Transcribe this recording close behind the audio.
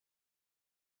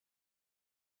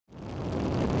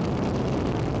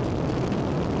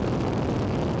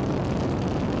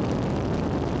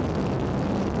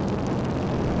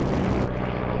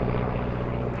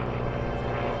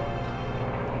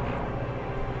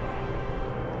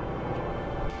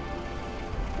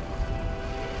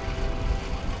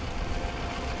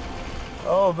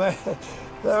Oh man,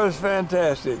 that was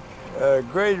fantastic.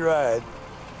 Great ride.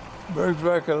 Brings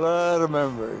back a lot of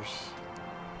memories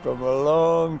from a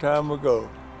long time ago.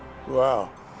 Wow.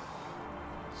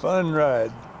 Fun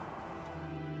ride.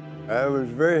 I was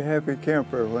a very happy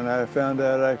camper when I found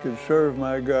out I could serve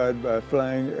my God by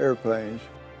flying airplanes.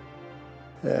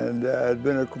 And I'd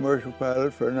been a commercial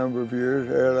pilot for a number of years,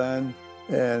 airline.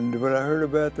 And when I heard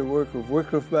about the work of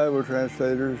Wycliffe Bible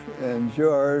translators and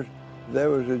JARS, that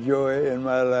was a joy in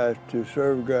my life to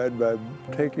serve God by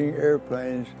taking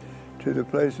airplanes to the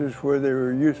places where they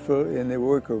were useful in the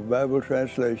work of Bible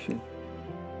translation.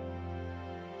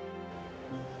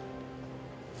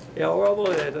 Yeah,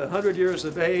 Orville, at 100 years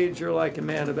of age, you're like a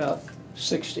man about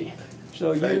 60.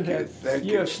 So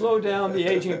you have slowed down the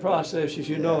aging process, as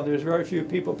you know. There's very few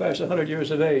people past 100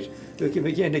 years of age who can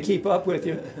begin to keep up with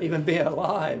you, even being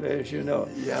alive, as you know.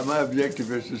 Yeah, my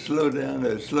objective is to slow down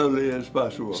as slowly as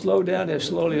possible. Slow down as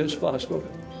slowly as possible.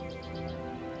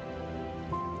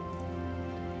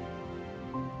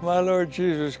 My Lord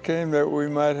Jesus came that we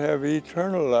might have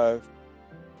eternal life,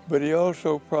 but he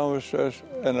also promised us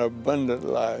an abundant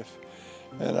life.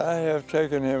 And I have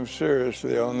taken him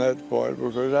seriously on that point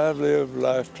because I've lived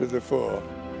life to the full.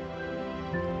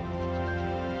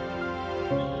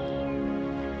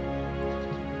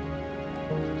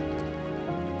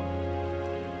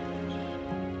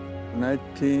 In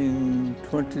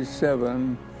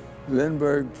 1927,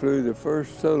 Lindbergh flew the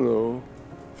first solo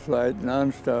flight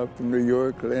nonstop from New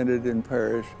York, landed in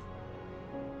Paris.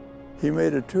 He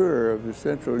made a tour of the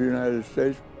central United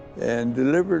States, and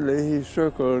deliberately he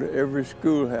circled every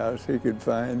schoolhouse he could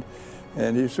find,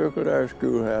 and he circled our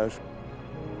schoolhouse.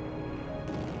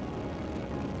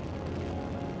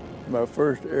 My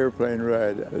first airplane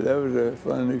ride, that was a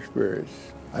fun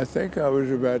experience. I think I was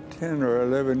about 10 or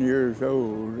 11 years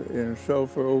old in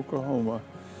Sulphur, Oklahoma.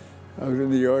 I was in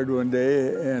the yard one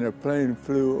day and a plane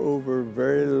flew over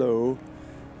very low,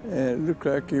 and it looked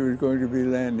like he was going to be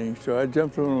landing. So I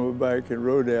jumped on my bike and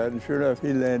rode out, and sure enough,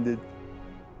 he landed.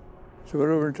 So I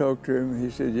went over and talked to him. He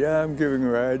said, "Yeah, I'm giving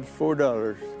rides,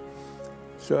 $4.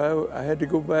 So I had to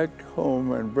go back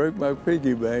home and break my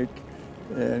piggy bank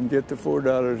and get the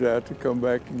 $4 out to come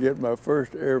back and get my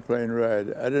first airplane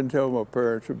ride. I didn't tell my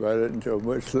parents about it until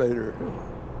much later.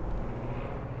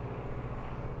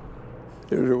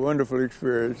 It was a wonderful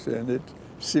experience, and it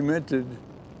cemented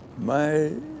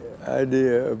my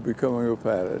idea of becoming a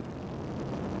pilot.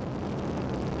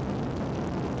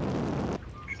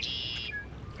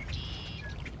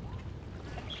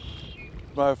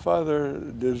 My father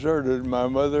deserted my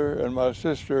mother and my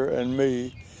sister and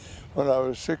me when I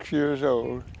was 6 years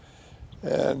old,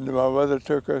 and my mother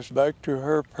took us back to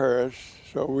her parents,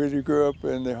 so we grew up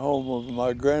in the home of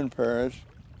my grandparents.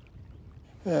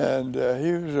 And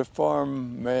he was a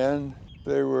farm man.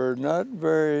 They were not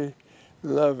very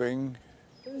loving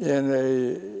in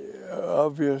a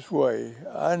obvious way.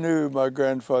 I knew my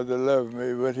grandfather loved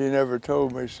me, but he never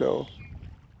told me so.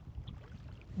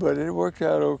 But it worked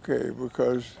out okay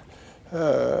because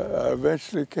I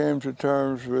eventually came to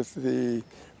terms with the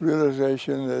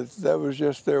realization that that was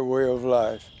just their way of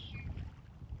life.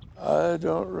 I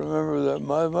don't remember that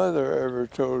my mother ever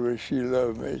told me she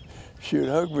loved me. She would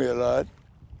hug me a lot.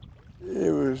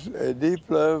 It was a deep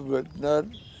love, but not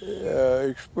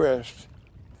expressed.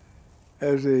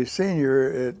 As a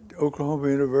senior at Oklahoma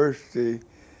University,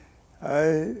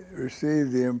 I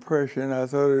received the impression, I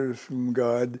thought it was from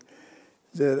God,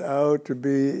 that I ought to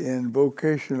be in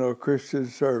vocational Christian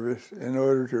service in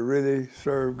order to really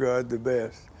serve God the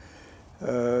best.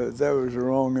 That was a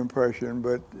wrong impression,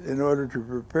 but in order to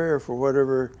prepare for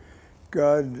whatever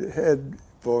God had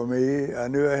for me, I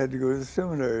knew I had to go to the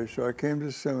seminary, so I came to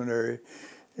the seminary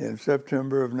in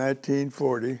September of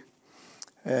 1940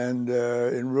 and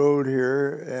enrolled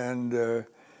here, and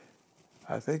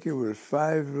I think it was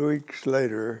 5 weeks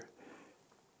later,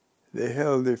 they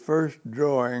held the first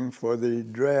drawing for the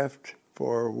draft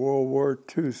for World War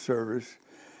II service.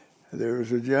 There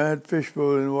was a giant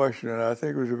fishbowl in Washington, I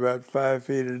think it was about 5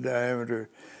 feet in diameter,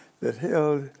 that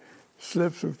held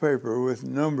slips of paper with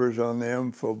numbers on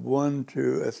them from 1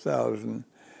 to 1,000.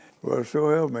 Well, so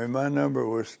help me, my number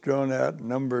was drawn out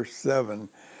number 7.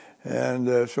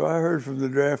 And so I heard from the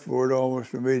draft board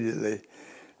almost immediately.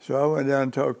 So I went down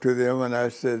and talked to them, and I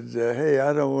said, hey,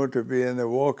 I don't want to be in the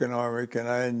walking army. Can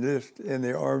I enlist in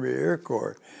the Army Air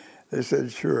Corps? They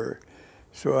said, sure.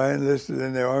 So I enlisted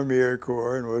in the Army Air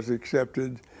Corps and was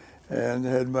accepted and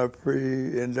had my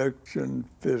pre-induction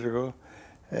physical.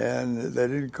 And they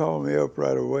didn't call me up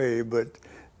right away, but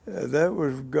that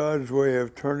was God's way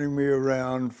of turning me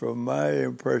around from my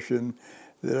impression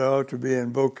that I ought to be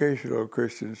in vocational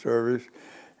Christian service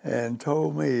and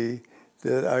told me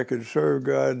that I could serve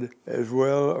God as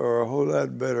well or a whole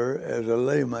lot better as a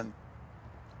layman.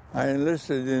 I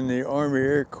enlisted in the Army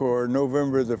Air Corps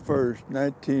November the 1st,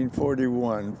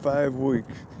 1941, 5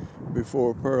 weeks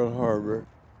before Pearl Harbor.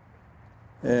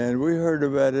 And we heard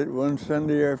about it one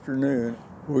Sunday afternoon.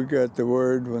 We got the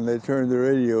word when they turned the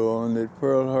radio on that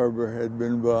Pearl Harbor had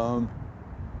been bombed.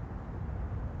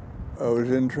 I was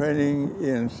in training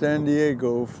in San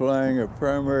Diego flying a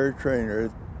primary trainer.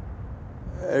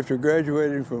 After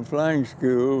graduating from flying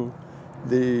school,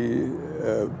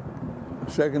 the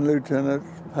second lieutenant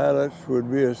pilots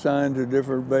would be assigned to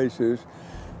different bases.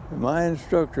 My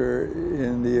instructor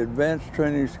in the advanced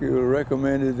training school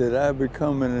recommended that I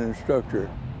become an instructor.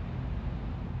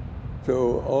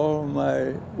 So all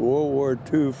my World War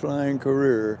II flying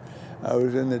career, I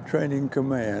was in the training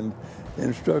command,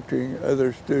 instructing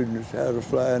other students how to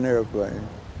fly an airplane.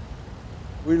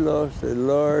 We lost a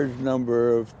large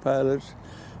number of pilots,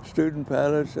 student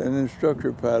pilots and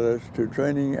instructor pilots, to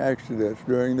training accidents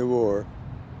during the war.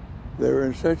 They were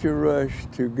in such a rush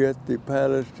to get the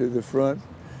pilots to the front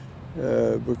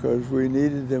because we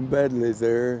needed them badly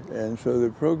there, and so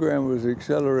the program was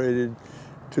accelerated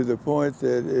to the point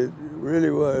that it really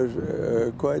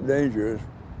was quite dangerous.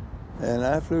 And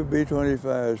I flew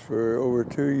B-25s for over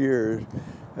 2 years,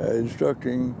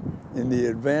 instructing in the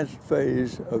advanced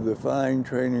phase of the flying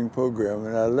training program,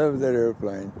 and I loved that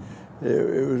airplane.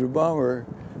 It was a bomber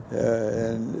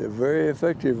and a very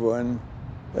effective one.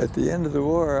 At the end of the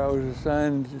war, I was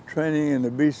assigned to training in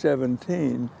the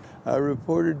B-17. I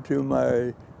reported to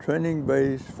my training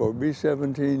base for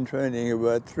B-17 training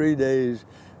about 3 days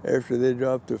after they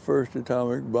dropped the first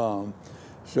atomic bomb.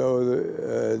 So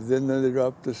then they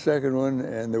dropped the second one,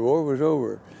 and the war was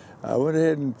over. I went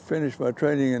ahead and finished my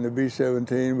training in the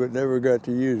B-17, but never got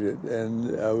to use it,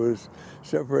 and I was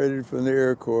separated from the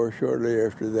Air Corps shortly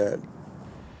after that.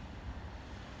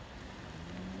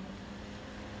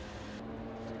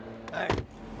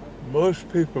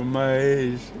 Most people my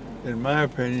age, in my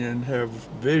opinion, have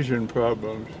vision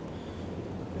problems,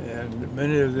 and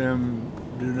many of them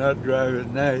do not drive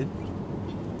at night,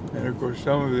 and of course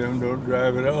some of them don't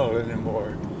drive at all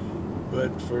anymore.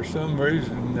 But for some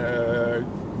reason,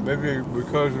 maybe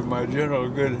because of my general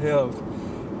good health,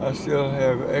 I still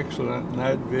have excellent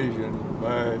night vision.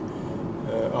 My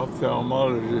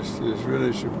ophthalmologist is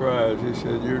really surprised. He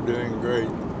said, "You're doing great."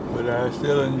 But I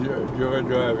still enjoy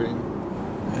driving.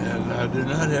 And I do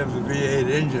not have the V8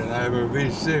 engine, I have a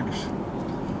V6.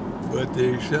 But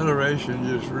the acceleration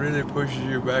just really pushes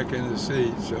you back in the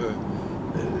seat, so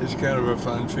it's kind of a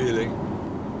fun feeling.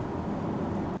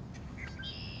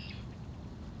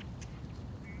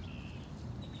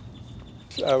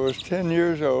 I was 10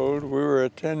 years old. We were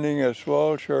attending a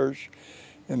small church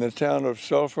in the town of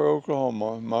Sulphur,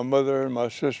 Oklahoma, my mother and my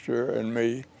sister and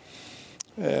me.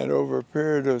 And over a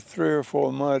period of 3 or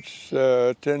 4 months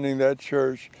attending that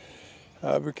church,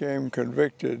 I became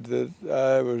convicted that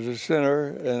I was a sinner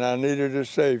and I needed a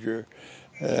Savior.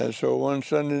 And so one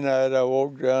Sunday night I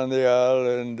walked down the aisle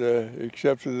and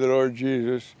accepted the Lord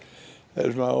Jesus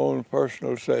as my own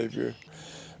personal Savior.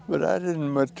 But I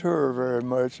didn't mature very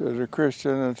much as a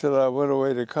Christian until I went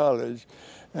away to college.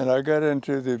 And I got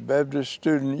into the Baptist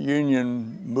Student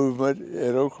Union movement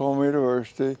at Oklahoma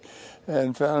University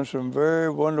and found some very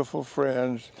wonderful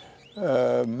friends,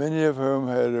 many of whom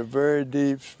had a very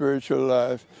deep spiritual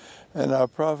life, and I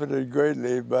profited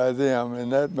greatly by them in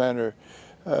that manner.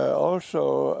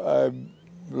 Also, I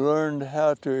learned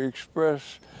how to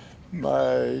express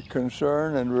my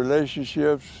concern and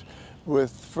relationships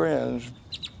with friends.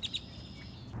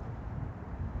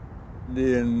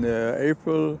 In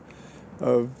April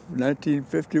of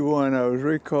 1951, I was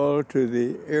recalled to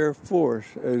the Air Force,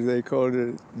 as they called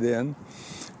it then,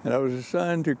 and I was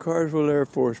assigned to Carswell Air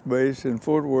Force Base in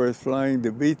Fort Worth flying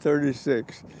the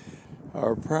B-36,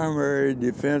 our primary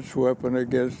defense weapon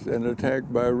against an attack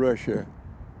by Russia.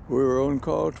 We were on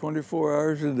call 24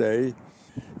 hours a day.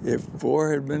 If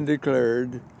war had been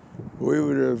declared, we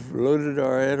would have loaded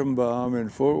our atom bomb in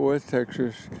Fort Worth,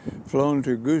 Texas, flown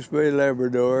to Goose Bay,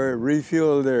 Labrador,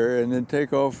 refueled there, and then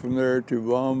take off from there to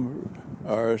bomb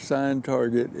our assigned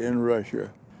target in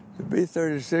Russia. The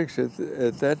B-36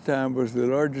 at that time was the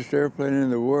largest airplane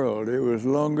in the world. It was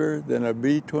longer than a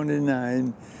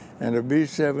B-29 and a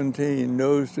B-17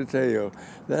 nose to tail.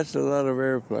 That's a lot of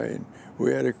airplane.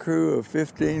 We had a crew of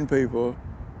 15 people,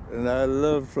 and I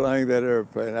loved flying that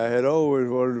airplane. I had always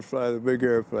wanted to fly the big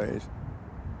airplanes.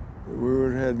 We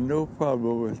would have had no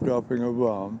problem with dropping a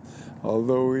bomb,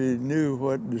 although we knew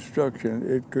what destruction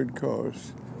it could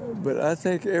cause. But I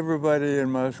think everybody in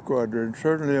my squadron,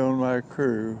 certainly on my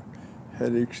crew,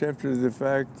 had accepted the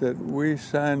fact that we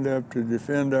signed up to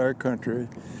defend our country,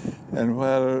 and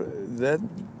while that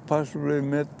possibly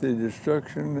meant the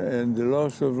destruction and the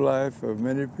loss of life of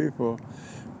many people,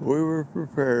 we were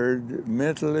prepared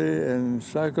mentally and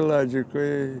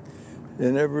psychologically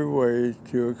in every way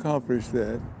to accomplish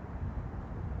that.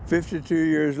 52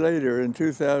 years later, in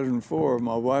 2004,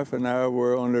 my wife and I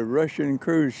were on a Russian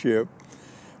cruise ship.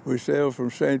 We sailed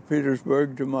from St.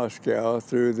 Petersburg to Moscow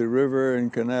through the river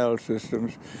and canal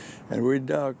systems, and we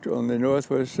docked on the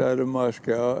northwest side of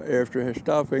Moscow after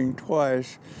stopping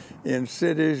twice in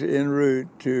cities en route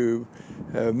to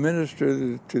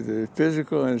minister to the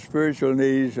physical and spiritual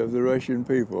needs of the Russian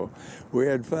people. We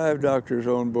had 5 doctors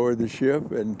on board the ship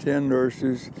and 10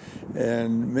 nurses,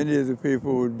 and many of the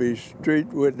people would be street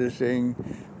witnessing,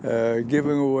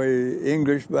 giving away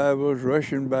English Bibles,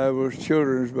 Russian Bibles,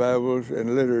 children's Bibles,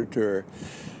 and literature.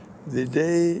 The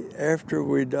day after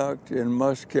we docked in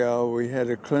Moscow, we had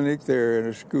a clinic there in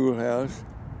a schoolhouse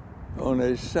on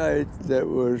a site that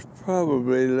was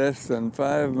probably less than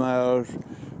 5 miles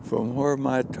from where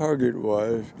my target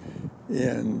was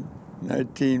in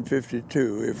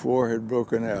 1952 if war had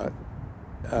broken out.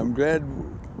 I'm glad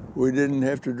we didn't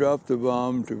have to drop the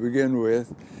bomb to begin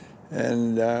with,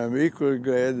 and I'm equally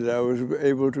glad that I was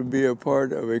able to be a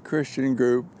part of a Christian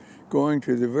group going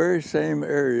to the very same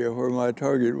area where my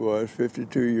target was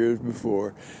 52 years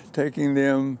before, taking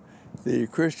them the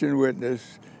Christian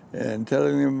witness and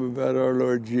telling them about our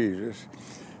Lord Jesus.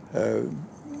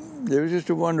 It was just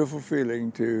a wonderful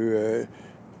feeling to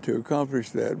accomplish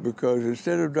that, because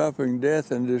instead of dropping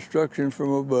death and destruction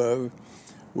from above,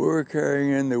 we were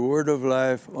carrying in the word of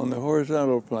life on the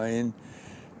horizontal plane,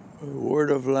 word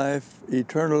of life,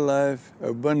 eternal life,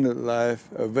 abundant life,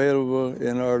 available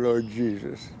in our Lord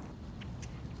Jesus.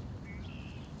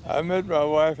 I met my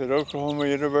wife at Oklahoma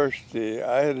University.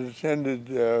 I had attended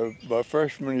my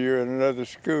freshman year in another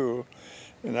school,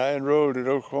 and I enrolled at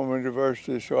Oklahoma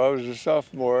University, so I was a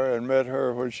sophomore and met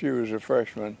her when she was a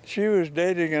freshman. She was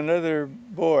dating another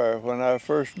boy when I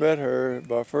first met her,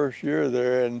 my first year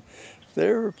there, and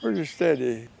they were pretty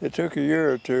steady. It took a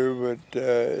year or two,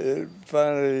 but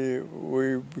finally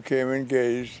we became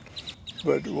engaged.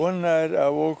 But one night I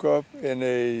woke up in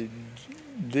a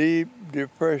deep,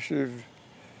 depressive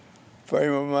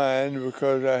frame of mind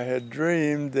because I had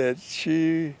dreamed that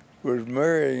she was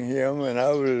marrying him and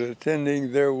I was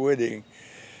attending their wedding.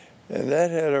 And that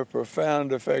had a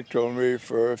profound effect on me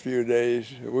for a few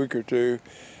days, a week or two,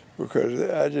 because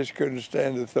I just couldn't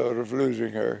stand the thought of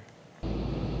losing her.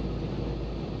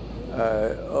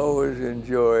 I always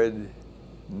enjoyed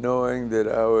knowing that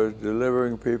I was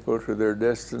delivering people to their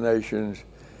destinations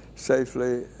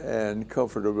safely and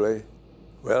comfortably.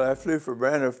 Well, I flew for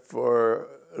Braniff for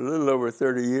a little over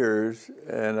 30 years,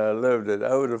 and I loved it.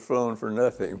 I would have flown for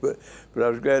nothing, but I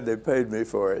was glad they paid me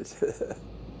for it.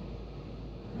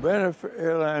 Braniff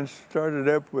Airlines started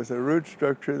up with a route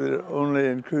structure that only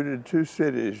included 2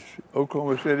 cities,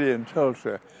 Oklahoma City and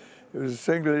Tulsa. It was a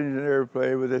single-engine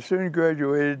airplane, but they soon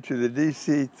graduated to the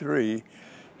DC-3,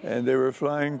 and they were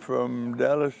flying from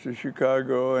Dallas to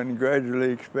Chicago and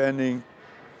gradually expanding.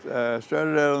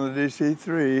 Started out on the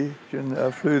DC-3, and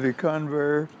I flew the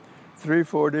Convair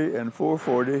 340 and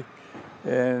 440,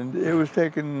 and it was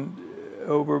taken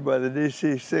over by the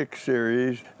DC-6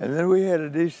 series, and then we had a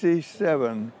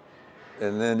DC-7,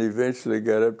 and then eventually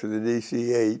got up to the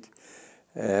DC-8,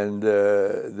 and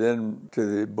then to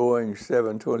the Boeing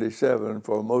 727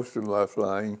 for most of my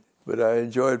flying. But I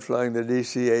enjoyed flying the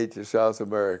DC-8 to South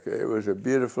America. It was a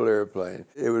beautiful airplane.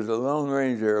 It was a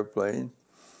long-range airplane.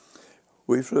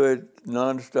 We flew it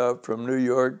nonstop from New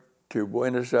York to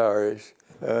Buenos Aires.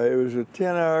 It was a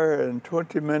 10-hour and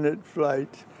 20-minute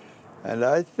flight, and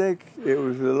I think it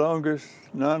was the longest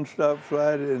nonstop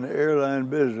flight in the airline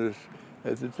business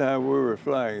at the time we were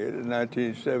flying it in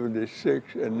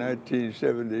 1976 and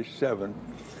 1977.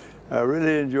 I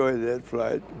really enjoyed that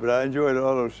flight, but I enjoyed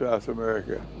all of South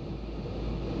America.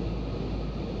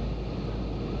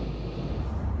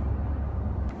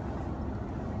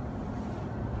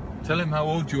 Tell him how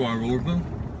old you are, Orville.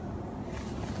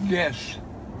 Yes.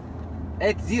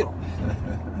 80.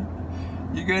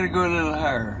 You gotta go a little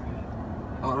higher.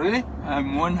 Oh, really?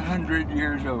 I'm 100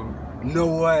 years old. No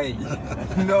way.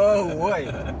 No way.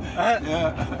 Yeah.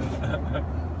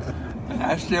 And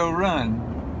I still run.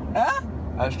 Huh?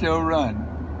 I still run.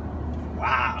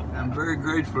 Wow. I'm very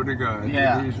grateful to God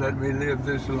Yeah. that He's let me live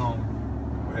this long.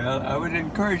 Well, I would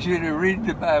encourage you to read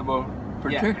the Bible,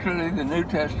 particularly the New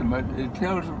Testament. It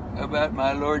tells about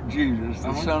my Lord Jesus,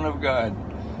 the Son of God.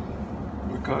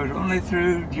 Because only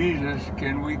through Jesus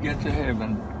can we get to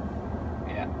heaven.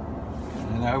 Yeah.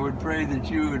 And I would pray that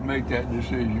you would make that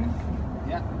decision.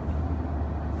 Yeah.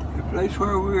 The place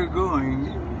where we're going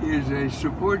is a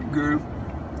support group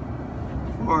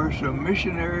for some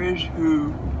missionaries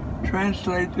who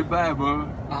translate the Bible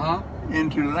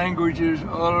into languages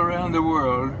all around the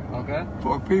world. Okay.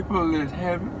 For people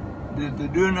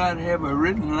that do not have a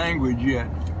written language yet.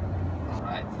 All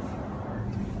right.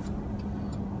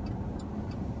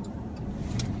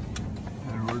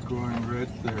 And we're going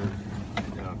right there.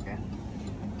 Okay.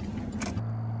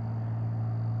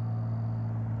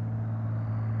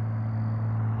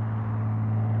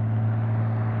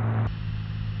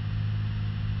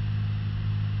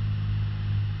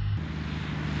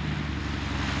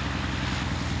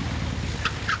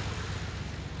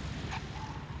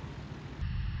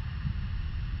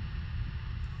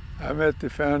 I met the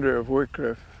founder of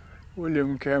Wycliffe,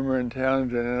 William Cameron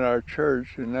Townsend, in our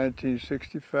church in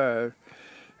 1965,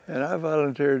 and I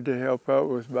volunteered to help out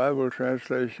with Bible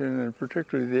translation and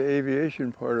particularly the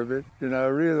aviation part of it. And I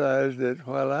realized that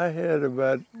while I had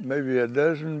about maybe a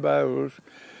dozen Bibles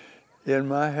in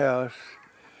my house,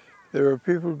 there were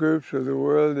people groups of the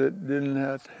world that didn't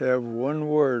have one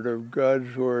word of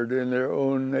God's word in their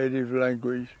own native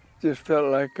language. Just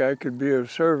felt like I could be of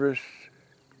service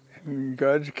in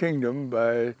God's kingdom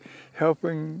by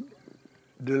helping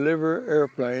deliver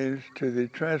airplanes to the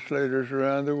translators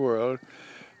around the world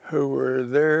who were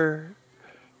there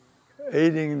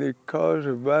aiding the cause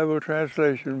of Bible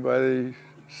translation by the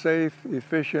safe,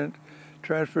 efficient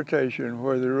transportation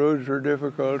where the roads were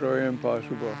difficult or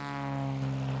impossible.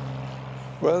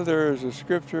 Well, there is a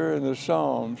scripture in the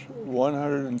Psalms,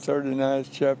 139th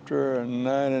chapter and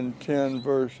 9 and 10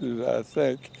 verses, I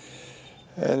think,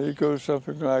 and it goes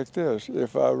something like this: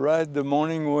 if I ride the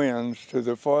morning winds to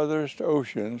the farthest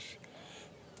oceans,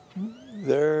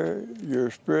 there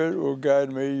your spirit will guide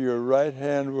me, your right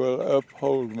hand will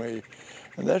uphold me.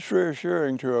 And that's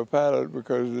reassuring to a pilot,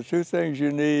 because the two things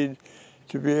you need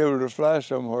to be able to fly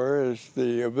somewhere is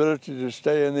the ability to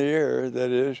stay in the air, that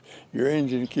is, your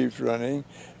engine keeps running,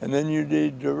 and then you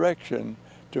need direction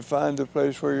to find the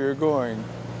place where you're going.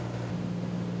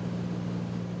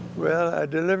 Well, I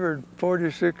delivered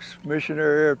 46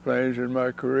 missionary airplanes in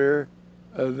my career.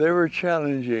 They were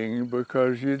challenging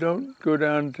because you don't go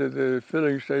down to the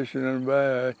filling station and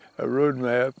buy a road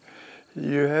map.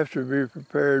 You have to be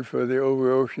prepared for the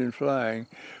over-ocean flying,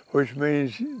 which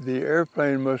means the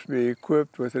airplane must be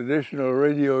equipped with additional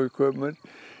radio equipment.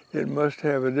 It must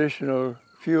have additional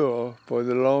fuel for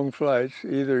the long flights,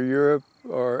 either Europe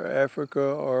or Africa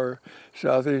or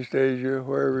Southeast Asia,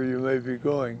 wherever you may be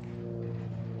going.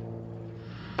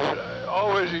 It's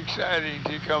always exciting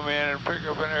to come in and pick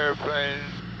up an airplane,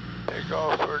 take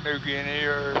off for New Guinea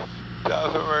or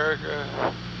South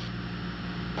America.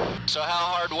 So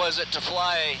how hard was it to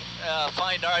fly,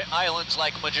 find islands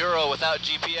like Majuro without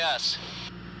GPS?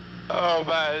 Oh,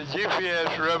 my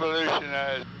GPS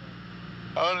revolutionized.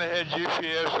 I only had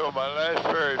GPS on my last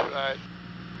ferry flight.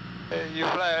 You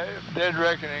fly dead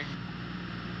reckoning.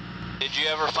 Did you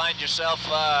ever find yourself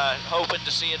hoping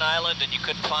to see an island and you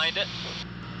couldn't find it?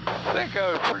 I think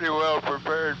I was pretty well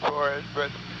prepared for it,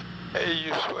 but hey,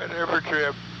 you sweat every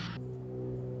trip.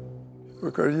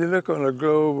 Because you look on a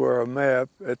globe or a map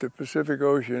at the Pacific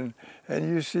Ocean and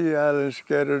you see islands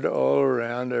scattered all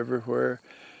around everywhere.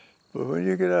 But when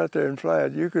you get out there and fly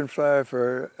it, you can fly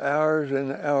for hours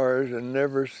and hours and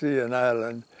never see an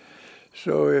island.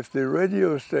 So if the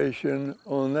radio station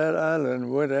on that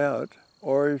island went out,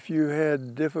 or if you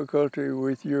had difficulty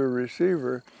with your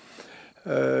receiver,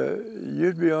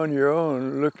 you'd be on your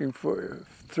own looking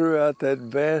throughout that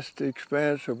vast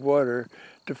expanse of water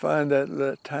to find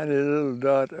that tiny little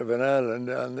dot of an island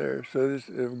down there. So it's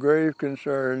of grave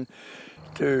concern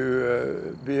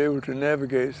to be able to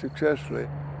navigate successfully.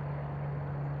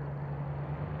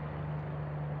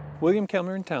 William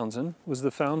Cameron Townsend was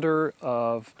the founder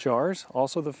of JARS,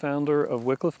 also the founder of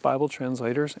Wycliffe Bible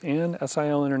Translators and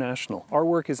SIL International. Our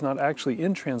work is not actually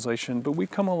in translation, but we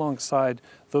come alongside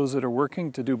those that are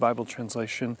working to do Bible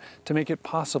translation to make it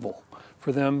possible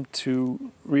for them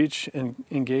to reach and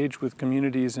engage with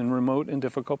communities in remote and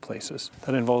difficult places.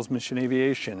 That involves mission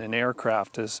aviation and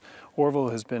aircraft, as Orville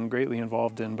has been greatly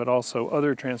involved in, but also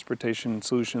other transportation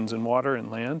solutions in water and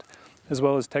land, as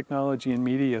well as technology and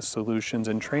media solutions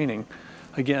and training,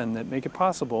 again, that make it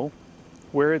possible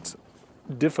where it's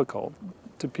difficult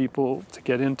to people to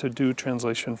get in to do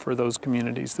translation for those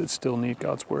communities that still need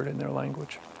God's word in their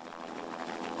language.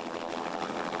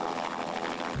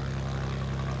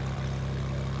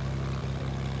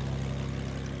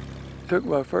 Took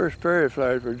my first ferry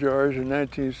flight for JARS in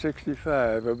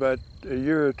 1965. About a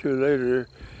year or two later,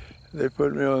 they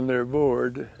put me on their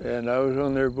board, and I was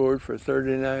on their board for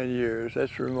 39 years.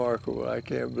 That's remarkable. I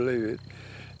can't believe it.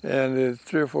 And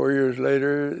 3 or 4 years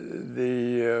later,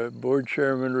 the board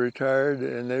chairman retired,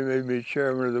 and they made me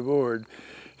chairman of the board.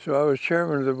 So I was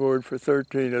chairman of the board for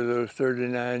 13 of those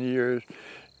 39 years,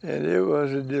 and it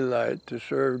was a delight to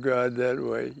serve God that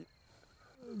way.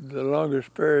 The longest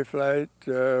ferry flight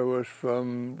was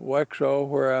from Waxhaw,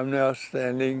 where I'm now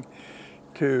standing,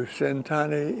 to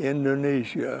Sentani,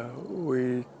 Indonesia.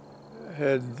 We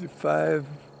had 5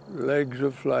 legs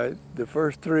of flight, the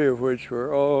first 3 of which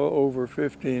were all over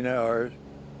 15 hours.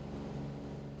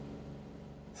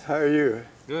 How are you?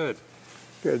 Good.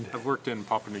 Good. I've worked in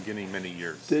Papua New Guinea many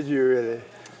years. Did you really?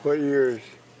 What years?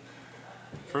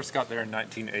 First got there in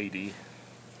 1980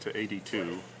 to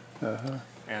 82. Uh-huh.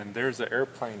 And there's an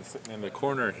airplane sitting in the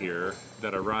corner here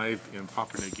that arrived in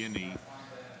Papua New Guinea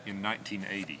in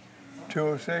 1980.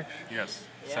 206? Yes,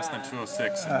 Cessna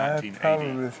 206 in I 1980.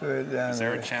 probably flew it down Is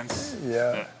there there. a chance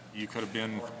Yeah. that you could have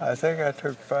been? I think I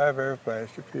took 5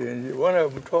 airplanes to PNG, one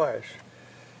of them twice.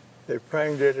 They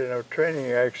pranged it in a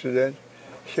training accident,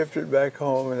 shipped it back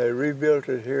home, and they rebuilt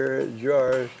it here at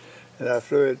JARS, and I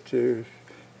flew it to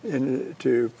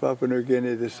Papua New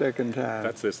Guinea the second time.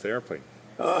 That's this airplane.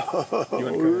 Oh, You want to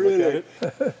come really? look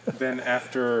at it? Then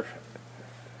after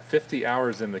 50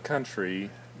 hours in the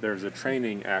country, there's a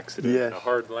training accident, Yes. a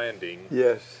hard landing.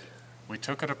 Yes. We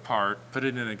took it apart, put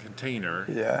it in a container,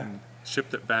 Yeah. and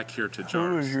shipped it back here to Who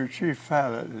JARS. was your chief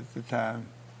pilot at the time?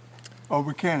 Oh,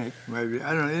 mechanic, maybe.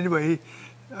 I don't know. Anyway,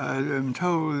 I'm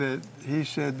told that he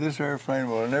said this airplane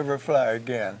will never fly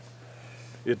again.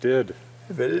 It did.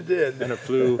 But it did. And it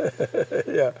flew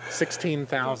Yeah.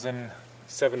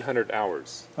 16,700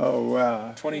 hours, Oh,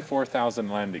 wow. 24,000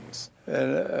 landings.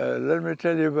 And let me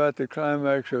tell you about the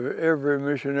climax of every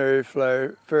missionary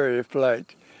ferry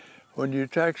flight. When you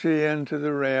taxi into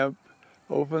the ramp,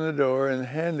 open the door, and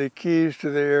hand the keys to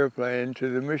the airplane to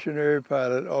the missionary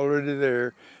pilot already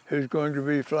there, who's going to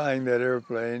be flying that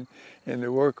airplane in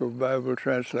the work of Bible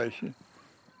translation.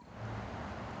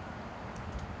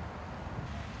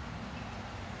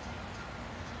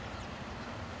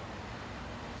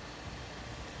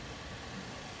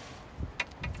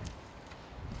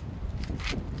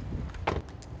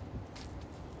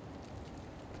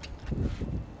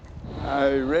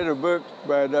 I read a book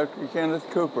by Dr. Kenneth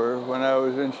Cooper when I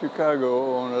was in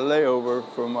Chicago on a layover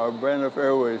from our Braniff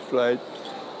Airways flight,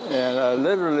 and I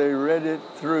literally read it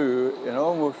through in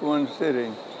almost one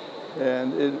sitting,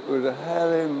 and it was a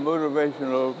highly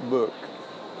motivational book.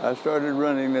 I started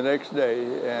running the next day,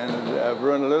 and I've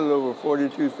run a little over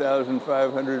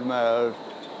 42,500 miles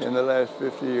in the last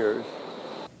 50 years.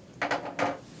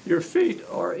 Your feet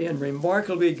are in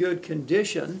remarkably good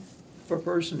condition for a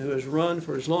person who has run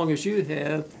for as long as you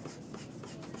have.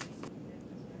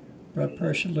 Blood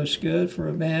pressure looks good for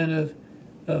a man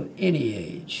of any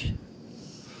age.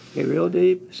 Okay, real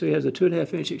deep. So he has a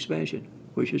 2.5-inch expansion,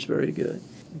 which is very good.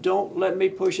 Don't let me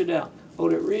push it down.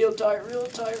 Hold it real tight, real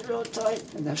tight, real tight.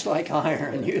 And that's like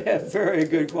iron. You have very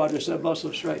good quadricep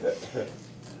muscle strength.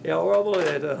 Yeah, Orville,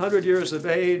 at 100 years of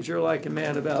age, you're like a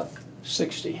man about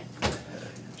 60.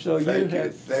 So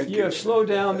you have slowed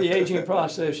down the aging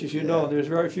process, as you know. There's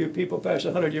very few people past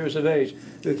 100 years of age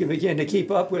who can begin to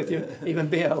keep up with you, even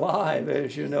being alive,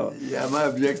 as you know. Yeah, my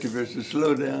objective is to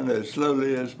slow down as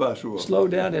slowly as possible. Slow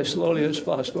down as slowly as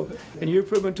possible. And you've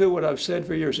proven to what I've said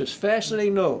for years. It's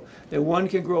fascinating to know that one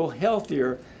can grow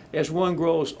healthier as one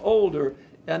grows older,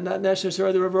 and not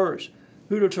necessarily the reverse.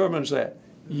 Who determines that?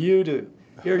 You do.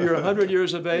 Here you're 100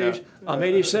 years of age. Yeah. I'm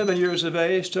 87 years of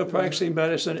age, still practicing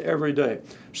medicine every day.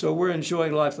 So we're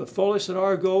enjoying life the fullest, and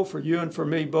our goal for you and for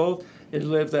me both is to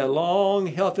live that long,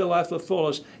 healthy life the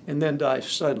fullest and then die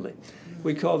suddenly.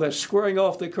 We call that squaring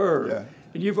off the curve. Yeah.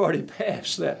 And you've already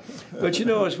passed that. But you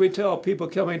know, as we tell people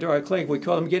coming to our clinic, we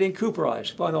call them getting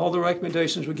Cooperized. Find all the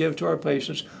recommendations we give to our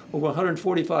patients, over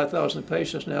 145,000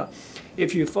 patients now.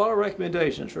 If you follow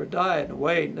recommendations for diet and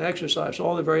weight and exercise,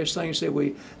 all the various things that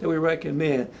we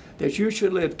recommend, that you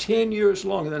should live 10 years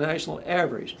longer than the national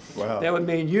average. Wow. That would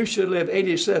mean you should live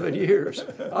 87 years.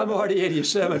 I'm already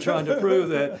 87 trying to prove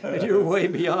that, and you're way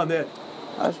beyond that.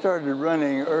 I started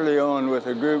running early on with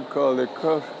a group called the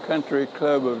Cross Country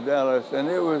Club of Dallas, and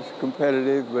it was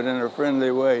competitive, but in a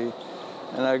friendly way.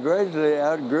 And I gradually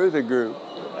outgrew the group,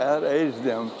 out-aged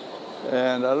them.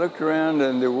 And I looked around,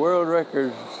 and the world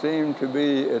records seemed to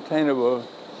be attainable.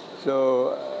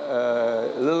 So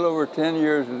a little over 10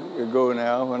 years ago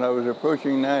now, when I was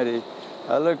approaching 90,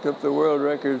 I looked up the world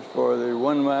records for the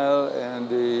 1 mile and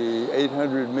the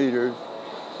 800 meters.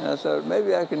 And I thought,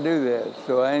 maybe I can do that.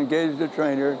 So I engaged a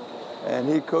trainer, And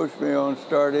he coached me on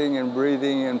starting and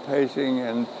breathing and pacing,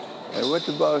 and I went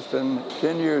to Boston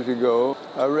 10 years ago.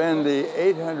 I ran the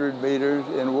 800 meters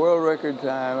in world record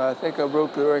time. I think I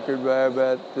broke the record by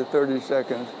about 30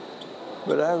 seconds,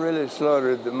 but I really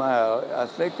slaughtered the mile. I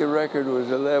think the record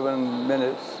was 11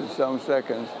 minutes and some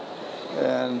seconds,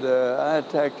 and I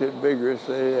attacked it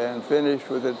vigorously and finished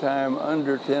with a time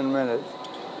under 10 minutes.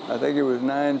 I think it was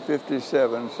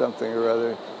 9:57, something or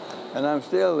other. And I'm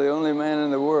still the only man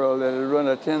in the world that has run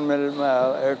a 10-minute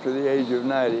mile after the age of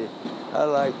 90. I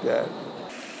like that.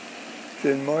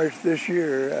 In March this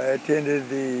year, I attended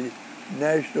the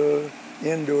National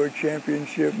Indoor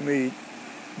Championship meet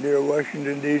near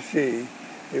Washington, D.C.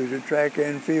 It was a track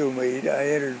and field meet. I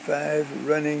entered 5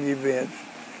 running events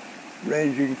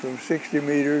ranging from 60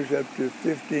 meters up to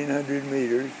 1,500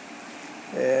 meters,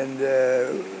 and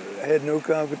had no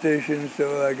competition,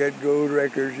 so I got gold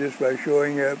records just by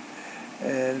showing up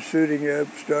and suiting up,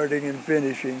 starting and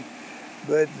finishing.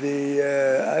 But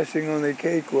the icing on the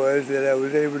cake was that I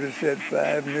was able to set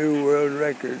 5 new world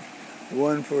records,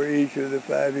 one for each of the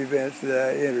 5 events that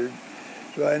I entered.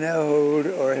 So I now hold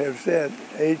or have set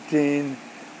 18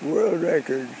 world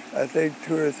records. I think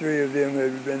 2 or 3 of them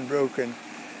have been broken,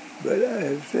 but I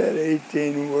have set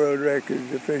 18 world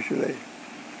records officially.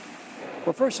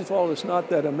 Well, first of all, it's not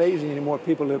that amazing anymore.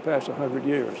 People live past 100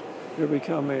 years. They're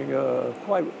becoming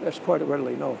that's quite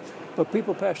readily known. But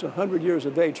people past 100 years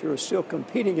of age who are still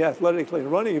competing athletically in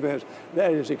running events,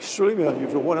 that is extremely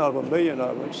unusual, 1 out of a million,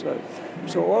 I would say.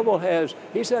 So Orville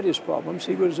he's had his problems.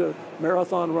 He was a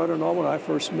marathon runner and all when I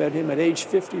first met him at age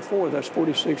 54, that's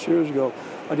 46 years ago.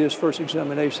 I did his first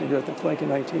examination here at the clinic in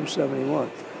 1971.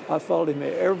 I followed him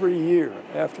every year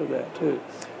after that, too.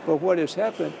 But what has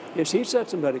happened is he's had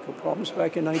some medical problems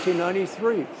back in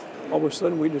 1993. All of a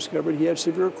sudden, we discovered he had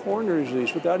severe coronary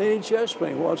disease without any chest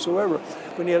pain whatsoever.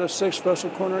 When he had a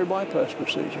 6-vessel coronary bypass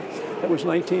procedure. That was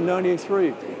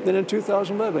 1993. Then in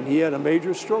 2011, he had a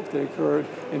major stroke that occurred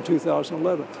in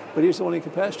 2011. But he's only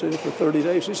incapacitated for 30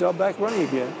 days. He's out back running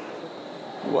again.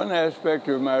 One aspect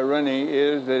of my running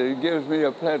is that it gives me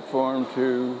a platform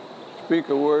to speak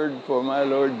a word for my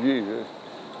Lord Jesus.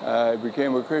 I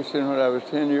became a Christian when I was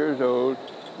 10 years old,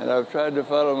 and I've tried to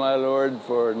follow my Lord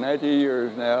for 90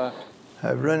 years now.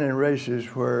 I've run in races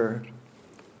where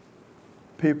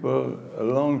people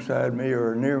alongside me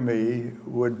or near me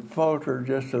would falter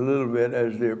just a little bit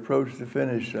as they approached the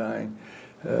finish line,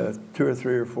 2 or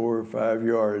 3 or 4 or 5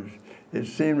 yards. It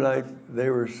seemed like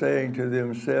they were saying to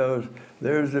themselves,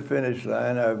 there's the finish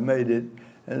line, I've made it,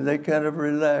 and they kind of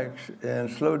relax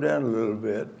and slow down a little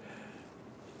bit.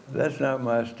 That's not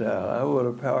my style. I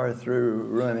want to power through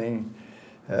running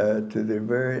to the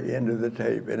very end of the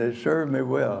tape, and it served me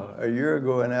well. A year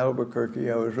ago in Albuquerque,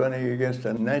 I was running against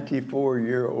a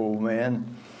 94-year-old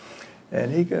man,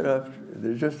 and he got off,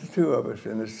 there's just the 2 of us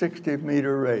in a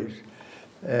 60-meter race,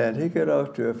 and he got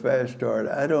off to a fast start.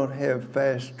 I don't have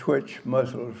fast twitch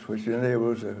muscles, which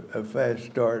enables a fast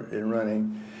start in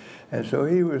running, and so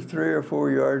he was 3 or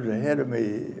 4 yards ahead of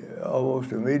me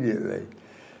almost immediately.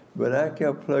 But I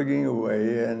kept plugging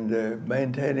away and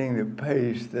maintaining the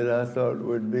pace that I thought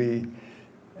would be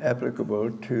applicable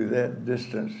to that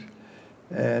distance.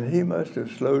 And he must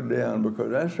have slowed down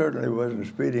because I certainly wasn't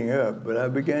speeding up, but I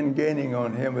began gaining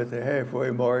on him at the halfway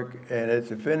mark, and at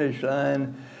the finish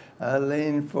line, I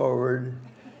leaned forward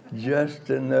just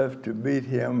enough to beat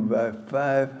him by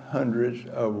 0.05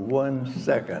 of 1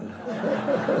 second.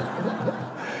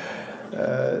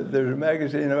 There's a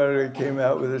magazine article that came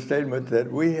out with a statement that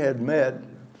we had met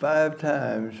 5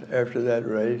 times after that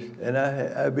race, and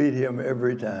I beat him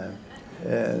every time.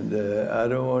 And I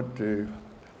don't want to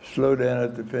slow down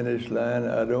at the finish line.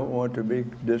 I don't want to be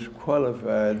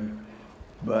disqualified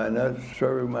by not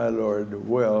serving my Lord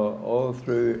well all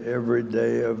through every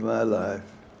day of my life.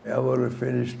 I want to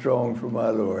finish strong for my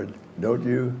Lord, don't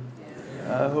you?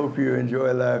 I hope you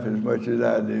enjoy life as much as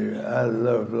I do. I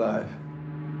love life.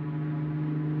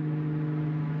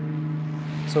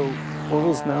 So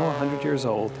Orville's now 100 years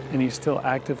old, and he's still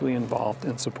actively involved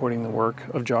in supporting the work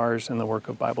of JARS and the work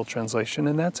of Bible translation,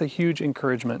 and that's a huge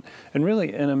encouragement and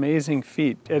really an amazing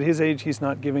feat. At his age, he's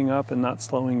not giving up and not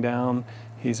slowing down.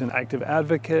 He's an active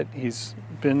advocate. He's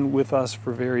been with us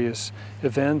for various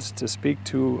events to speak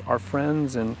to our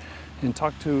friends and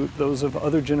talk to those of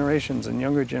other generations and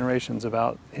younger generations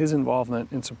about his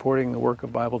involvement in supporting the work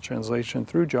of Bible translation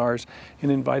through JARS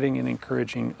and inviting and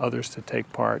encouraging others to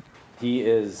take part. He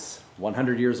is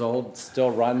 100 years old,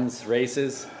 still runs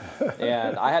races,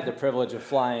 and I had the privilege of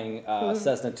flying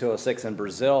Cessna 206 in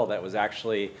Brazil that was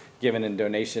actually given in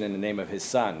donation in the name of his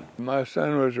son. My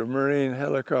son was a Marine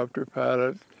helicopter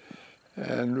pilot,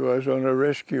 and was on a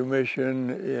rescue mission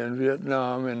in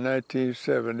Vietnam in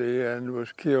 1970 and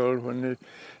was killed when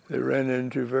they ran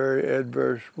into very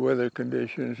adverse weather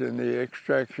conditions in the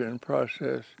extraction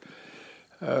process.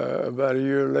 About a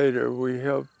year later, we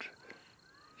helped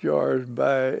Jars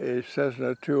buy a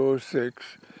Cessna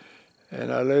 206,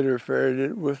 and I later ferried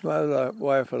it with my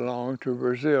wife along to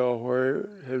Brazil, where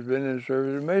it has been in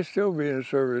service. It may still be in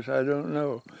service, I don't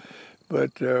know.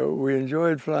 But we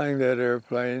enjoyed flying that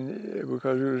airplane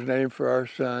because it was named for our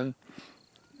son.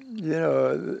 You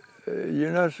know,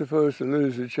 you're not supposed to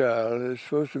lose a child. It's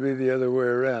supposed to be the other way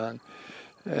around.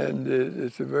 And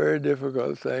it's a very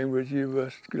difficult thing, but you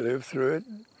must live through it.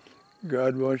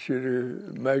 God wants you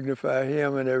to magnify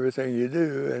him in everything you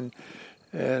do,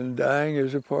 and dying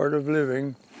is a part of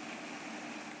living.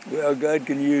 Well, God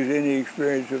can use any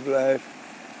experience of life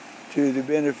to the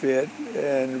benefit,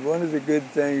 and one of the good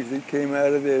things that came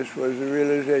out of this was the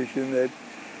realization that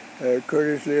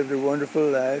Curtis lived a wonderful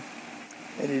life,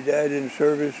 and he died in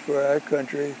service for our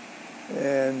country,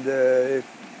 and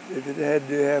if it had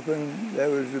to happen, that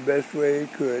was the best way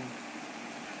it could.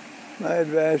 My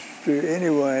advice to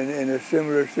anyone in a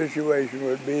similar situation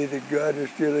would be that God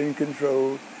is still in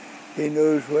control. He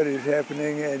knows what is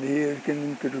happening, and he is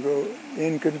in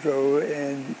control,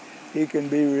 and he can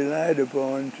be relied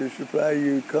upon to supply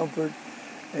you comfort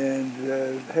and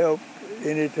help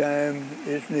anytime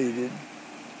it's needed.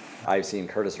 I've seen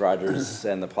Curtis Rogers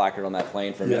and the placard on that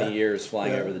plane for many years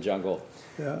flying over the jungle.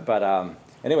 But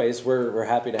anyways, we're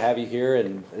happy to have you here,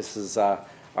 and this is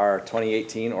our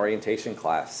 2018 orientation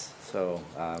class. So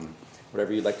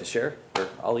whatever you'd like to share, we're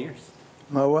all ears.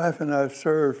 My wife and I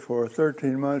served for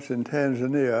 13 months in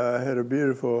Tanzania. I had a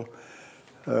beautiful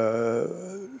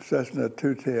Cessna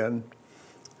 210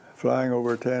 flying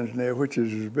over Tanzania, which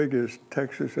is as big as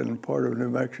Texas and part of New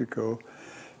Mexico.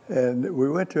 And we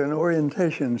went to an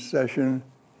orientation session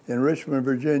in Richmond,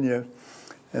 Virginia.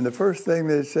 And the first thing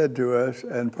they said to us,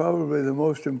 and probably the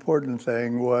most important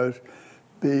thing, was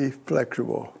be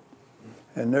flexible.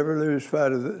 And never lose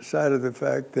sight of the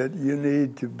fact that you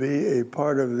need to be a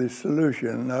part of the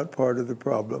solution, not part of the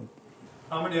problem.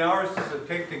 How many hours does it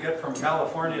take to get from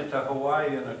California to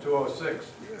Hawaii in a 206?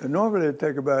 Normally it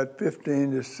takes about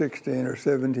 15 to 16 or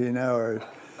 17 hours.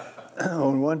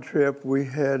 On one trip, we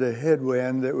had a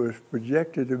headwind that was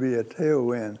projected to be a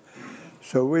tailwind.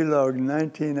 So we logged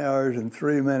 19 hours and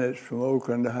 3 minutes from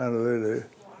Oakland to Honolulu.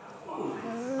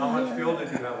 How much fuel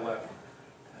did you have left?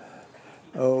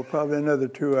 Oh, probably another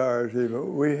 2 hours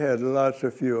even. We had lots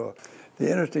of fuel. The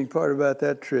interesting part about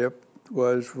that trip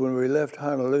was when we left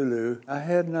Honolulu, I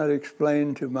had not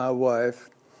explained to my wife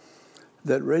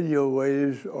that radio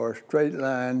waves are straight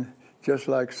line, just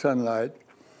like sunlight.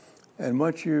 And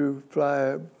once you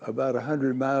fly about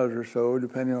 100 miles or so,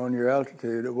 depending on your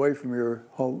altitude, away from your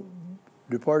home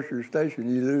departure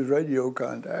station, you lose radio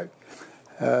contact.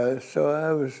 So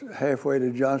I was halfway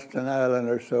to Johnston Island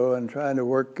or so and trying to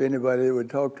work anybody that would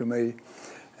talk to me,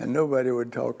 and nobody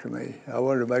would talk to me. I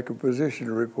wanted to make a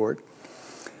position report.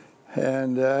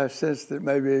 And I sensed that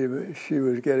maybe she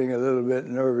was getting a little bit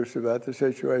nervous about the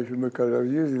situation because I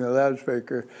was using the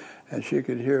loudspeaker and she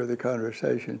could hear the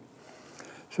conversation.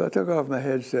 So I took off my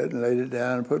headset and laid it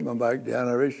down and put my bike down.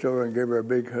 I reached over and gave her a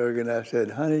big hug and I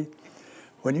said, "Honey,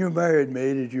 when you married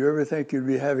me, did you ever think you'd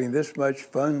be having this much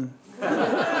fun?"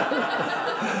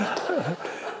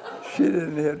 She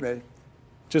didn't hit me.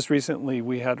 Just recently,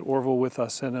 we had Orville with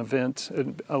us at an event,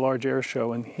 a large air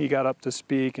show, and he got up to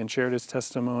speak and shared his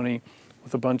testimony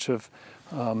with a bunch of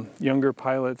younger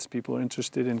pilots, people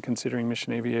interested in considering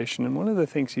mission aviation. And one of the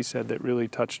things he said that really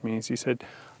touched me is he said,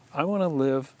 "I want to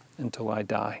live until I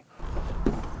die."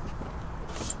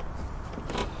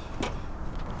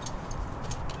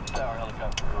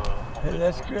 Hey,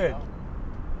 that's good.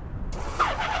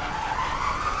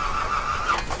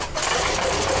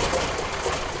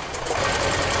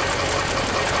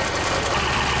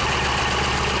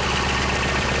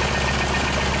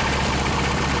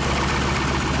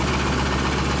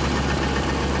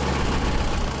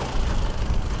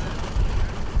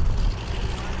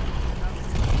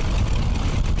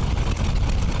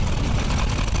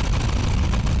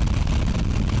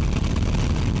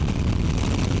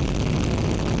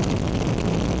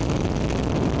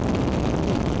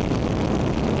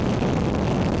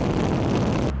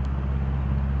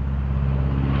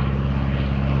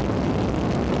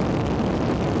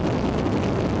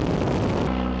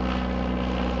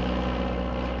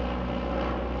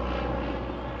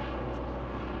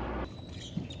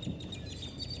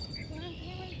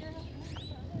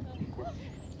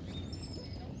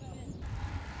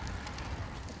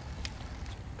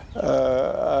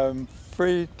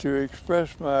 free to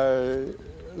express my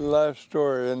life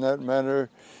story in that manner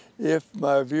if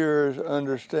my viewers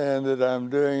understand that I'm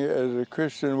doing it as a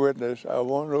Christian witness. I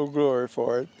want no glory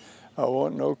for it. I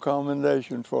want no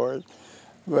commendation for it.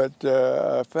 But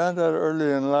I found out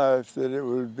early in life that it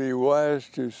would be wise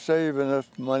to save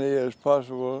enough money as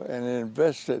possible and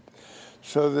invest it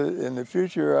so that in the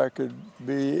future I could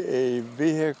be a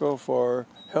vehicle for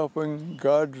helping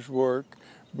God's work,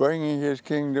 bringing His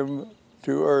kingdom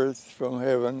to earth from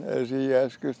heaven as He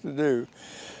asked us to do.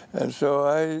 And so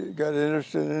I got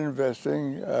interested in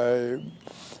investing. I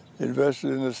invested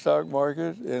in the stock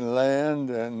market, in land,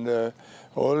 and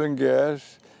oil and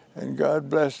gas, and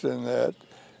God blessed in that.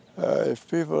 If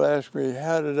people ask me,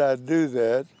 how did I do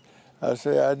that? I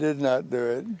say, I did not do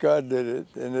it. God did it.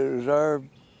 And it was our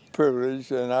privilege,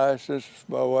 and I, since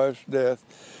my wife's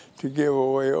death, to give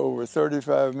away over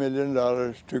 $35 million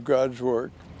to God's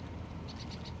work.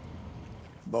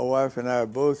 My wife and I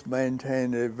both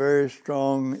maintained a very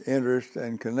strong interest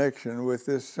and connection with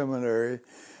this seminary.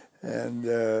 And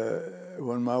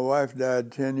when my wife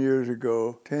died 10 years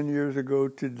ago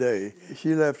today,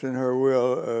 she left in her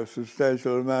will a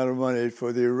substantial amount of money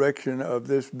for the erection of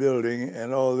this building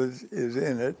and all that is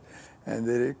in it, and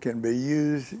that it can be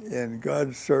used in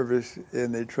God's service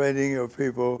in the training of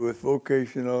people with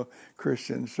vocational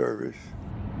Christian service.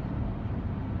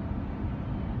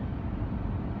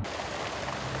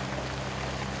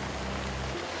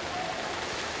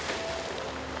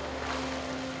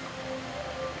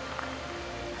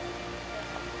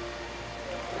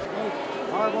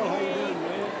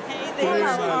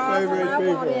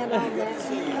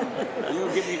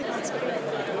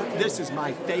 This is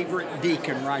my favorite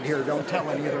deacon right here. Don't tell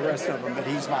any of the rest of them, but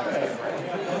he's my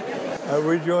favorite.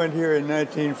 We joined here in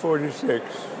 1946.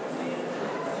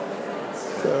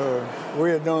 So we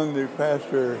had known the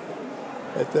pastor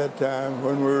at that time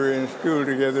when we were in school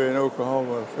together in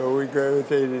Oklahoma. So we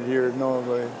gravitated here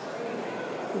normally.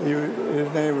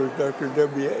 His name was Dr.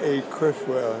 W.A.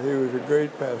 Criswell. He was a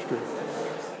great pastor.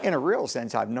 In a real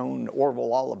sense, I've known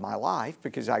Orville all of my life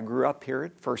because I grew up here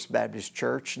at First Baptist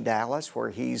Church in Dallas, where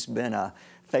he's been a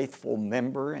faithful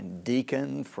member and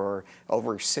deacon for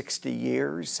over 60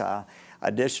 years.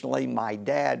 Additionally, my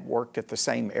dad worked at the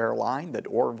same airline that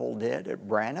Orville did at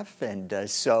Braniff, and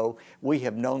so we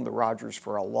have known the Rogers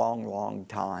for a long, long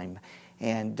time.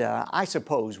 And I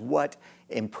suppose what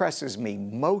impresses me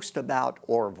most about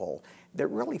Orville that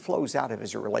really flows out of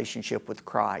his relationship with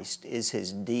Christ is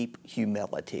his deep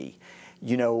humility.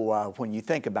 You know, when you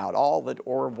think about all that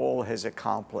Orville has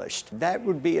accomplished, that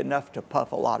would be enough to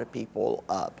puff a lot of people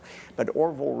up. But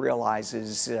Orville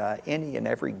realizes any and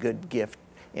every good gift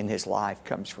in his life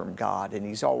comes from God, and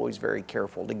he's always very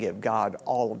careful to give God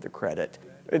all of the credit.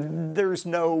 There's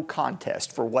no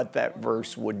contest for what that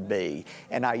verse would be,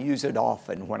 and I use it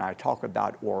often when I talk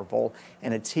about Orville,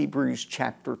 and it's Hebrews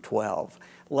chapter 12.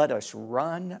 Let us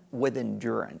run with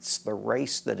endurance the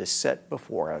race that is set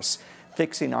before us,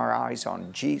 fixing our eyes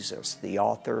on Jesus, the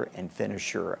author and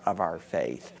finisher of our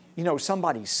faith. You know,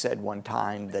 somebody said one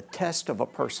time, the test of a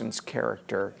person's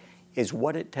character is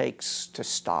what it takes to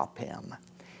stop him.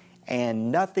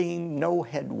 And nothing, no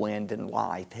headwind in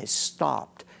life has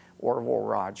stopped Orville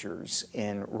Rogers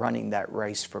in running that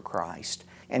race for Christ.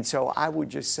 And so I would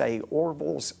just say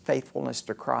Orville's faithfulness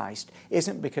to Christ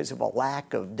isn't because of a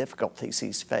lack of difficulties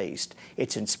he's faced.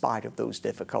 It's in spite of those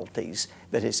difficulties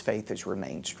that his faith has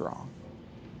remained strong.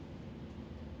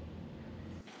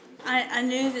 I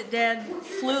knew that Dad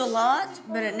flew a lot,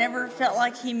 but it never felt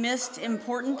like he missed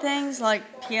important things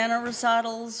like piano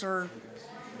recitals or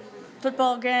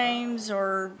football games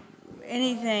or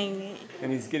anything.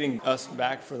 And he's getting us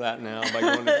back for that now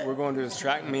by we're going to his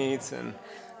track meets and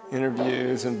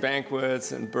interviews and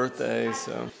banquets and birthdays.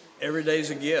 So every day's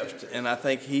a gift, and I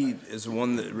think he is the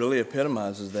one that really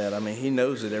epitomizes that. I mean, he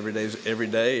knows that every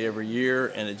day, every year,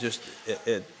 and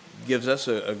it gives us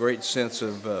a great sense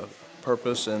of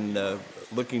purpose and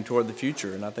looking toward the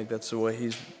future. And I think that's the way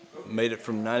he's made it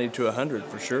from 90 to 100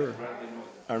 for sure.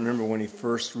 I remember when he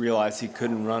first realized he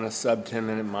couldn't run a sub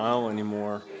 10-minute mile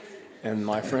anymore. And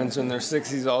my friends in their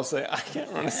 60s all say, I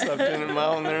can't run a sub 10-minute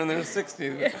mile, and they're in their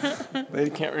 60s. They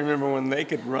can't remember when they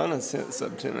could run a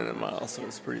sub 10-minute mile, so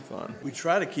it's pretty fun. We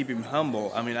try to keep him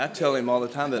humble. I mean, I tell him all the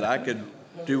time that I could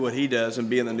do what he does and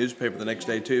be in the newspaper the next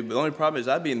day too, but the only problem is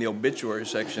I'd be in the obituary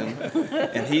section,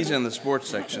 and he's in the sports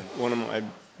section. One of my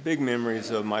big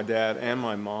memories of my dad and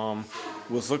my mom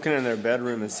was looking in their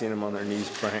bedroom and seeing them on their knees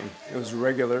praying. It was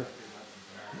regular,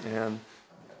 and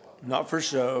not for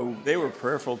show. They were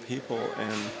prayerful people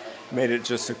and made it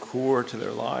just a core to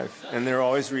their life. And they're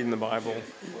always reading the Bible.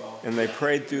 And they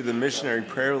prayed through the missionary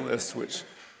prayer list, which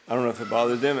I don't know if it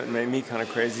bothered them. It made me kind of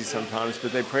crazy sometimes,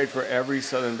 but they prayed for every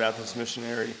Southern Baptist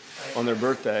missionary on their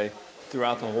birthday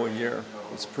throughout the whole year.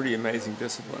 It's pretty amazing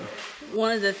discipline.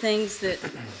 One of the things that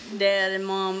Dad and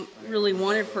Mom really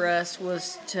wanted for us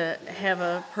was to have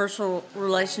a personal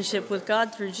relationship with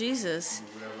God through Jesus.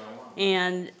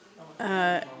 And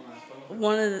another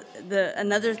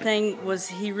thing was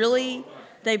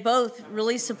they both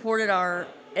really supported our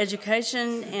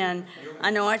education, and I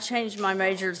know I changed my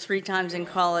major 3 times in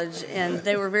college, and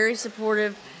they were very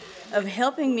supportive of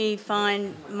helping me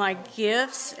find my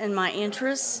gifts and my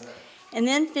interests, and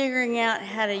then figuring out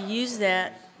how to use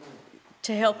that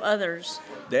to help others.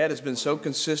 Dad has been so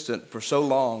consistent for so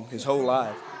long, his whole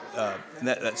life.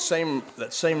 That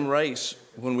same race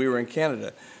when we were in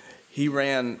Canada, he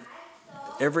ran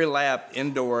every lap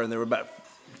indoor, and there were about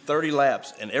 30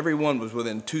 laps, and every one was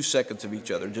within 2 seconds of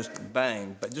each other, just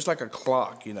bang, but just like a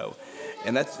clock, you know.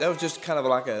 And that was just kind of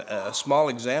like a small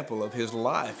example of his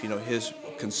life, you know, his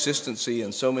consistency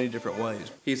in so many different ways.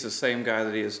 He's the same guy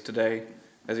that he is today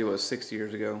as he was 60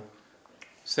 years ago,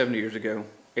 70 years ago,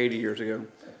 80 years ago.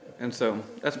 And so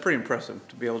that's pretty impressive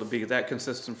to be able to be that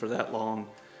consistent for that long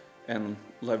and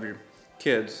love your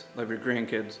kids, love your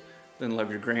grandkids, then love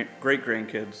your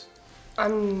great-grandkids.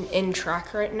 I'm in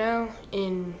track right now,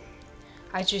 and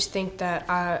I just think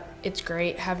that it's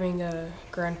great having a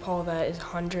grandpa that is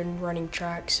 100 and running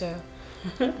track, so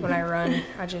when I run,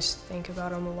 I just think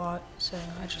about him a lot, so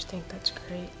I just think that's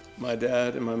great. My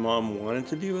dad and my mom wanted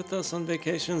to be with us on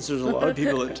vacations. There's a lot of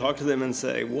people that talk to them and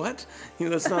say, what? You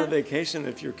know, that's not a vacation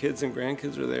if your kids and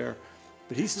grandkids are there.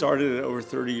 But he started it over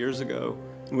 30 years ago,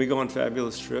 and we go on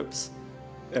fabulous trips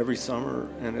every summer,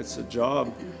 and it's a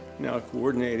job now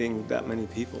coordinating that many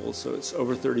people. So it's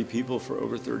over 30 people for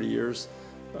over 30 years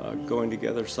going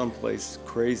together someplace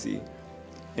crazy,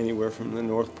 anywhere from the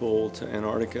North Pole to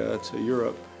Antarctica to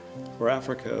Europe or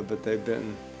Africa, but they've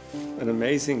been an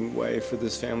amazing way for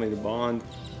this family to bond.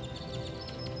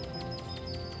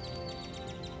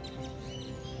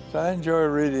 I enjoy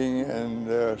reading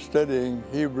and studying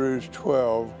Hebrews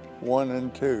 12, 1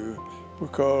 and 2,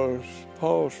 because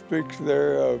Paul speaks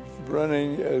there of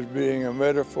running as being a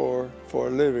metaphor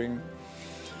for living.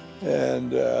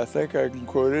 And I think I can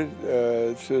quote it.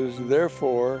 It says,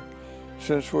 therefore,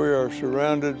 since we are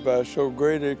surrounded by so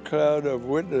great a cloud of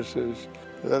witnesses,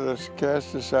 let us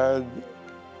cast aside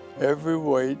every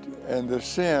weight and the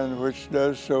sin which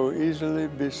does so easily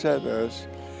beset us.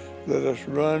 Let us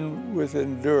run with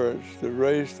endurance the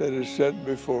race that is set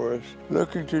before us,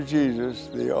 looking to Jesus,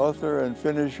 the author and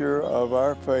finisher of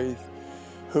our faith,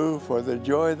 who, for the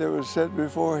joy that was set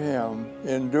before him,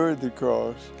 endured the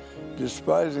cross,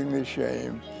 despising the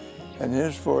shame, and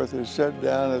henceforth is set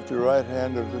down at the right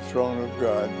hand of the throne of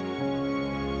God.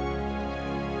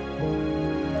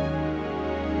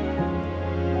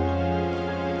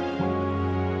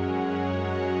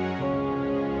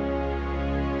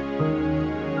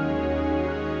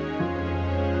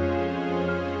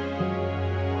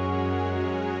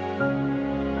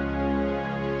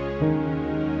 Thank you.